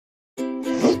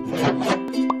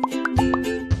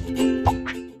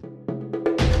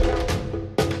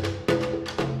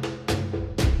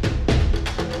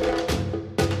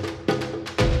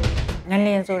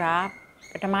တင်ဆိုတာ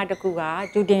ပထမတစ်ခုက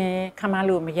ကျူတင်ခမ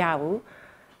လို့မရဘူး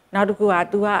နောက်တစ်ခုက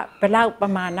तू ကဘလောက်ပ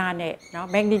မာဏနဲ့เนาะ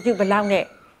magnitude ဘလောက်နဲ့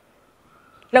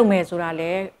လုံမယ်ဆိုတာလ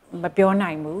ည်းမပြော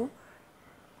နိုင်ဘူး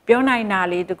ပြောနိုင်တာ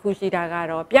လေးတစ်ခုရှိတာက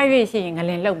တော့ပြည့်ရွေ့ရှိရင်င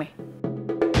လင်လုံမယ်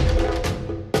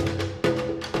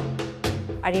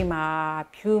အဲ့ဒီမှာ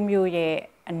ဖြူမျိုးရဲ့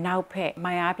အနောက်ဖက်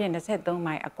မိုင်အားဖြင့်23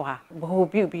မိုင်အကွာဗဟို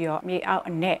ပြုပြီးတော့မြေအောက်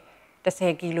အနက်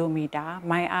10ကီလိုမီတာ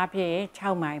မိုင်အားဖြင့်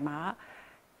6မိုင်မှာ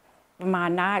ပမာ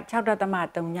ဏ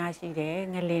6.3 ညရှိတယ်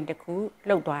ငလင်တစ်ခု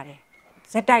လှုပ်သွားတယ်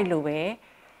ဇက်တိုက်လိုပဲ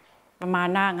ပမာဏ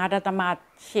9.8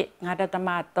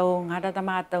 9.3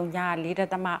 9.3 ည 4.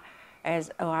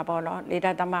ဟာပေါ့နော်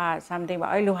4. something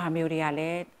ပေါ့အဲ့လိုဟာမျိုးတွေကလ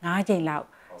ည်း9ချိန်လောက်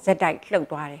ဇက်တိုက်လှုပ်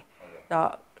သွားတယ်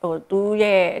တော့သူ့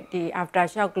ရဲ့ဒီ after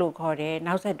shock လို့ခေါ်တယ်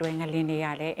နောက်ဆက်တွဲငလင်တွေက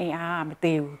လည်းအင်အားမ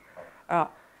သေးဘူးအဲ့တော့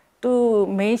သူ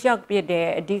main shock ဖြစ်တဲ့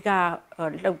အဓိက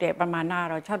လှုပ်တဲ့ပမာဏက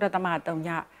တော့6.3 ည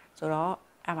ဆိုတော့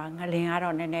အဲ့မှာငလင်က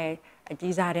တော့နည်းနည်းအ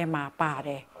ကြီးစားထဲမှာပါတ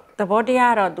ယ်သဘောတ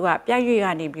ရားကတော့သူကပြည့်ရွေ့က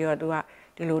နေပြီးတော့သူက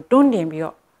ဒီလိုတွန်းတင်ပြီး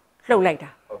တော့လှုပ်လိုက်တာ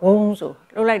ဝုန်းဆို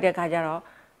လှုပ်လိုက်တဲ့ခါကျတော့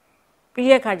ပြီး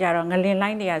တဲ့ခါကျတော့ငလင်လို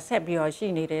င်းတွေကဆက်ပြီးတော့ရှိ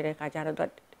နေတဲ့ခါကျတော့သူ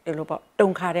ဒီလိုပေါ့တုံ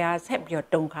ခါတွေကဆက်ပြီးတော့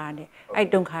တုံခါနေအဲ့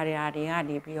တုံခါတွေက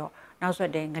နေပြီးတော့နောက်ဆ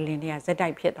က်တဲ့ငလင်တွေကဇက်တို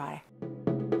က်ဖြစ်သွားတယ်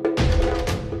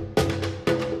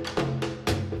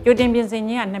ကြိုတင်ပြင်ဆင်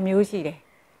ခြင်းက2မျိုးရှိတယ်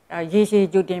ရေရှည်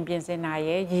ကြိုတင်ပြင်ဆင်တာရ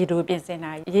ယ်ရေတိုပြင်ဆင်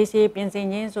တာရေရှည်ပြင်ဆင်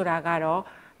ခြင်းဆိုတာကတော့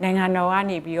နိုင်ငံတော်က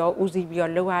နေပြီးတော့ဦးစီးပြီး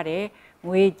တော့လုပ်ရတယ်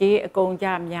ငွေကြေးအကုန်ကြ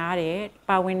များတယ်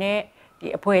ပါဝင်တဲ့ဒီ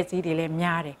အဖွဲ့အစည်းတွေလည်း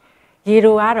များတယ်ရေ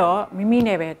တိုကတော့မိမိ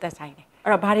နဲ့ပဲသက်ဆိုင်တယ်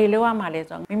အဲ့တော့ဘာတွေလုပ်ရမှာလဲ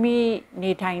ဆိုတော့မိမိ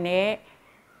နေထိုင်တဲ့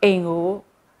အိမ်ကို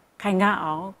ခိုင်ခံ့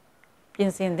အောင်ပြ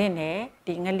င်ဆင်သင့်တယ်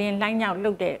ဒီငလင်လှိုင်းညောက်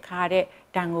လှုပ်တဲ့ခါတဲ့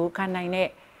တန်ကိုခံနိုင်တဲ့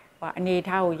အနေအ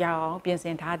ထားကိုရအောင်ပြင်ဆ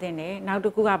င်ထားသင့်တယ်နောက်တ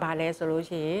စ်ခုကဘာလဲဆိုလို့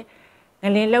ရှိရင်င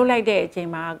လင်လှုပ်လိုက်တဲ့အချိန်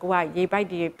မှာကိုကရေပိုက်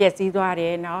တွေပျက်စီးသွားတ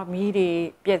ယ်เนาะမီးတွေ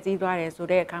ပျက်စီးသွားတယ်ဆို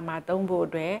တဲ့အခါမှာသုံးဖို့အ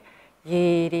တွက်ရေ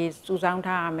တွေစုဆောင်း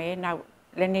ထားရမယ်နောက်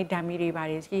လက်နေဓာမီတွေပါ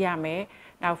တွေရှိရမယ်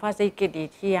နောက် first aid kit တွေ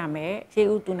ရှိရမယ်ရှေး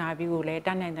ဥတူနာပြီးကိုလည်းတ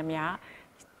တ်နိုင်သမျှ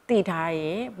တည်ထားရ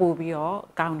င်ပို့ပြီးတော့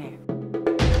ကောင်းတယ်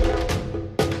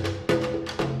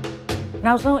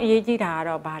နောက်ဆုံးအရေးကြီးတာက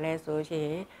တော့ဘာလဲဆိုရှ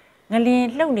င်ငလင်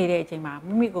လှုပ်နေတဲ့အချိန်မှာ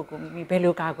မိမိကိုယ်ကိုမိမိဘယ်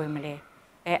လိုကာကွယ်မလဲ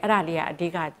အဲ့ဒါလေးကအဓိ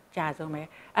ကကြာဆုံးပဲ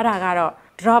အဲ့ဒါကတော့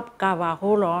drop cover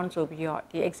hold on ဆိုပြီးတော့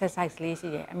ဒီ exercise လေးရှိ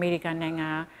တယ်အမေရိကန်နိုင်ငံ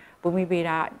ဘူမိဗေ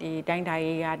ဒဒီတိုင်းတိုင်း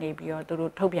ရေးကနေပြီးတော့သူ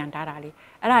တို့ထုတ်ပြန်ထားတာလေး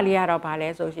အဲ့ဒါလေးကတော့ဘာလဲ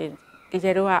ဆိုရှင်ဒီကျ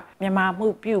တို့ကမြန်မာမှု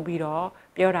ပြုတ်ပြီးတော့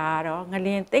ပြောတာကတော့ငလ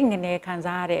င်သိမ့်ငနေခံ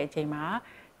စားရတဲ့အချိန်မှာ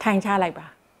ထိုင်ချလိုက်ပါ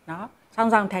เนาะဆော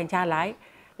င်းထိုင်ချလိုက်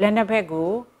လက်နှစ်ဖက်ကို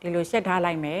ဒီလိုရှက်ထား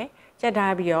လိုက်မယ်ရှက်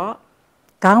ထားပြီးတော့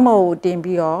ခေါင်းပေါ်ကိုတင်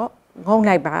ပြီးတော့ငုံ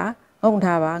လိုက်ပါငုံ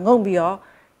ထားပါငုံပြီးတော့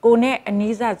ကိုနဲ့အ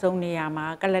နီးစပ်ဆုံးနေရာမှာ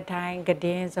ကလထိုင်းကဒ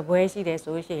င်းစပွဲရှိတယ်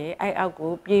ဆိုရှင်အဲ့အောက်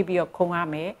ကိုပြေးပြီးတော့ခုံရ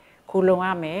မယ်ခိုလုံရ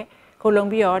မယ်ခိုလုံ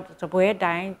ပြီးတော့စပွဲ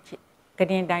တိုင်းက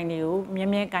ဒင်းတိုင်းတွေကိုမြဲ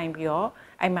မြဲကင်ပြီးတော့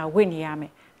အဲ့မှာဝစ်နေရမ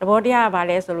ယ်သဘောတရားကဘာ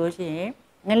လဲဆိုလို့ရှိရင်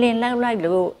ငလင်လောက်လိုက်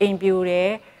လို့အိမ်ပြိုတယ်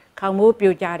ခေါင်းမိုး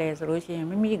ပြိုကြတယ်ဆိုလို့ရှိရင်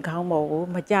မိမိခေါင်းပေါ်ကို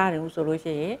မကြဘူးဆိုလို့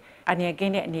ရှိရင်အနေက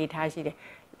င်းတဲ့အနေထားရှိတယ်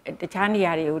တခြားနေ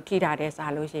ရာတွေကိုထိတာတဲ့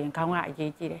စားလို့ရှိရင်ခေါင်းကအ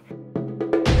ရေးကြီးတယ်